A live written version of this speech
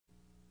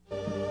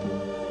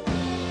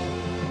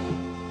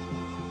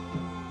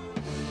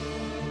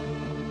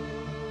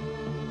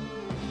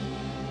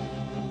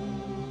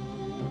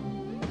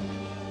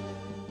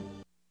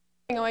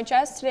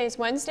OHS. Today is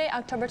Wednesday,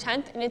 October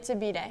 10th, and it's a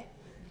B-Day.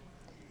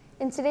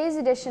 In today's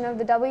edition of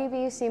the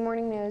WBUC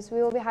Morning News,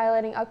 we will be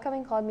highlighting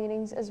upcoming club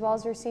meetings as well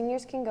as where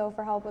seniors can go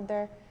for help with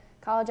their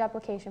college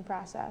application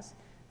process.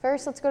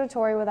 First, let's go to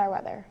Tori with our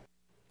weather.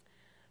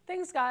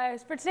 Thanks,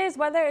 guys. For today's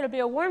weather, it'll be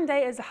a warm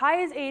day as the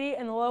high is 80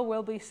 and the low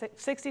will be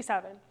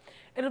 67.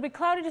 It'll be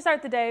cloudy to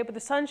start the day, but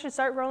the sun should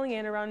start rolling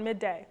in around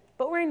midday.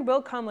 But rain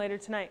will come later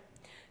tonight.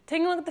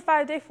 Taking a look at the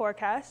 5-day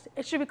forecast,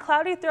 it should be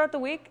cloudy throughout the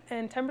week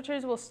and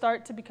temperatures will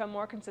start to become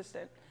more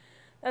consistent.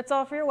 That's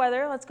all for your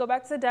weather. Let's go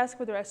back to the desk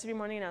with the rest of your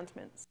morning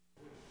announcements.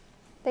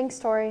 Thanks,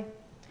 Tori.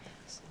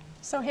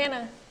 So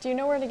Hannah, do you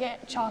know where to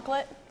get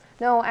chocolate?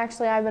 No,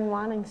 actually I've been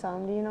wanting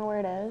some. Do you know where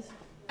it is?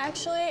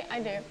 Actually, I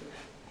do.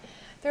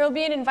 There will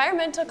be an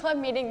environmental club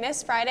meeting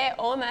this Friday at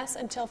OMS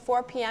until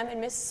 4 p.m. in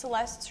Mrs.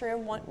 Celeste's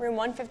room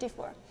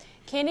 154.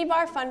 Candy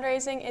bar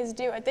fundraising is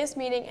due at this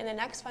meeting and the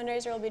next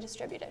fundraiser will be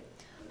distributed.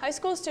 High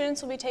school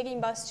students will be taking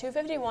bus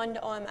 251 to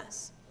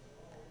OMS.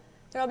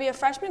 There will be a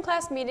freshman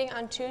class meeting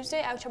on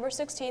Tuesday, October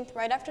 16th,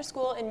 right after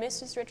school in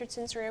Mrs.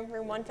 Richardson's room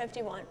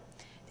 151.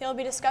 They will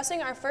be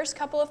discussing our first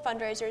couple of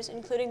fundraisers,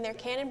 including their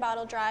cannon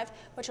bottle drive,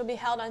 which will be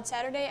held on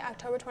Saturday,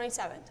 October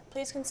 27th.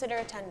 Please consider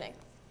attending.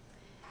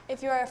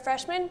 If you are a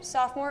freshman,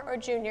 sophomore, or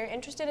junior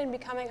interested in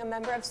becoming a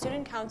member of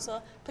Student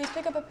Council, please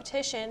pick up a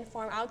petition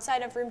form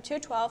outside of room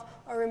 212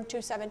 or room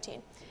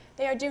 217.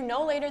 They are due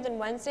no later than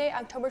Wednesday,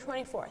 October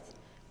 24th.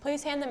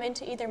 Please hand them in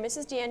to either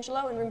Mrs.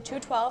 D'Angelo in room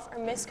 212 or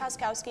Ms.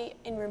 Koskowski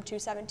in room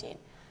 217.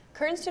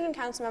 Current Student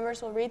Council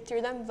members will read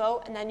through them,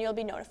 vote, and then you'll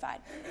be notified.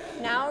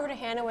 Now over to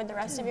Hannah with the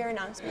rest of your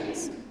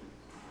announcements.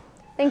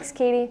 Thanks,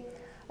 Katie.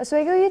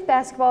 Oswego Youth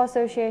Basketball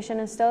Association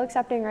is still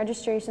accepting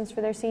registrations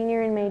for their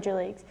senior and major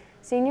leagues.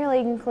 Senior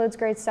League includes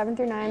grades 7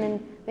 through 9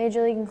 and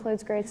Major League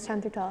includes grades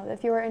 10 through 12.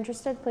 If you are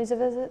interested, please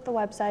visit the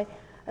website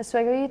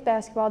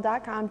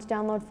oswegouthbasketball.com to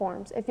download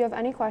forms. If you have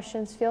any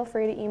questions, feel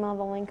free to email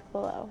the link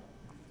below.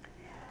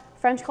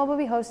 French Club will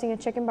be hosting a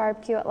chicken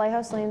barbecue at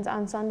Lighthouse Lanes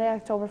on Sunday,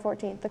 October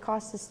 14th. The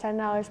cost is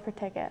 $10 per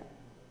ticket.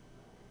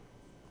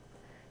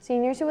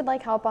 Seniors who would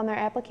like help on their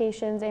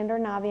applications and/or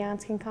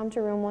Naviance can come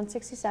to room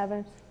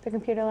 167, the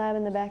computer lab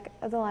in the back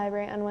of the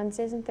library on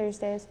Wednesdays and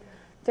Thursdays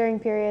during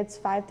periods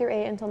 5 through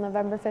 8 until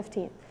November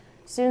 15th.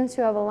 Students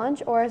who have a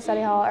lunch or a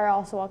study hall are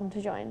also welcome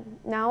to join.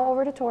 Now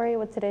over to Tori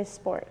with today's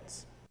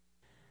sports.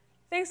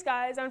 Thanks,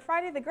 guys. On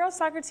Friday, the girls'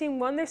 soccer team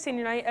won their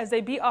senior night as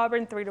they beat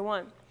Auburn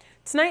 3-1.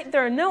 Tonight,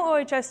 there are no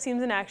OHS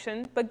teams in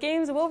action, but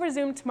games will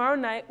resume tomorrow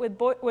night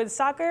with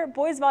soccer,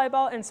 boys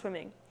volleyball, and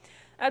swimming.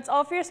 That's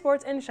all for your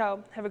sports and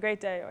show. Have a great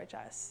day,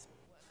 OHS.